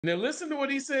Now listen to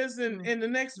what he says in the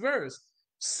next verse.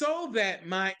 So that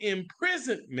my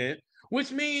imprisonment,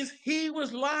 which means he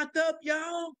was locked up,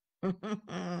 y'all.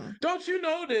 Don't you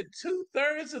know that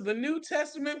 2/3 of the New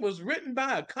Testament was written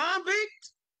by a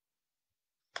convict,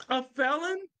 a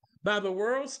felon by the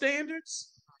world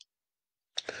standards?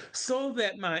 So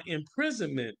that my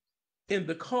imprisonment in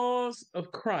the cause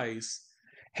of Christ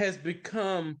has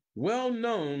become well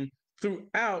known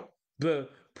throughout the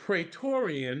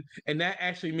Praetorian, and that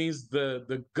actually means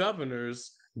the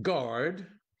governor's guard,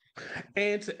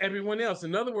 and to everyone else.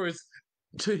 In other words,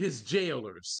 to his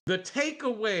jailers. The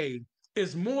takeaway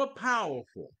is more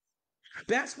powerful.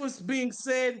 That's what's being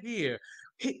said here.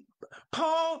 He,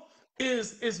 Paul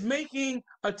is making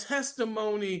a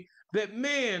testimony that,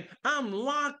 man, I'm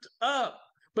locked up,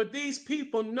 but these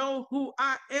people know who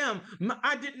I am.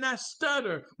 I did not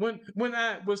stutter when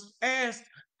I was asked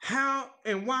how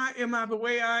and why am I the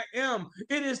way I am.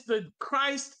 It is the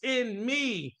Christ in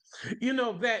me,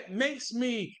 that makes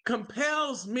me,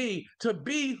 compels me to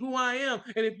be who I am.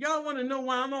 And if y'all want to know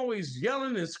why I'm always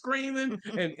yelling and screaming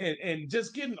and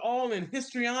just getting all in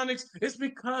histrionics, it's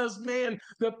because, man,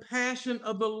 the passion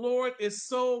of the Lord is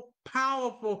so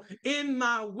powerful in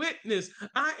my witness.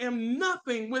 I am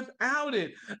nothing without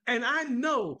it. And I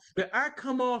know that I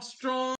come off strong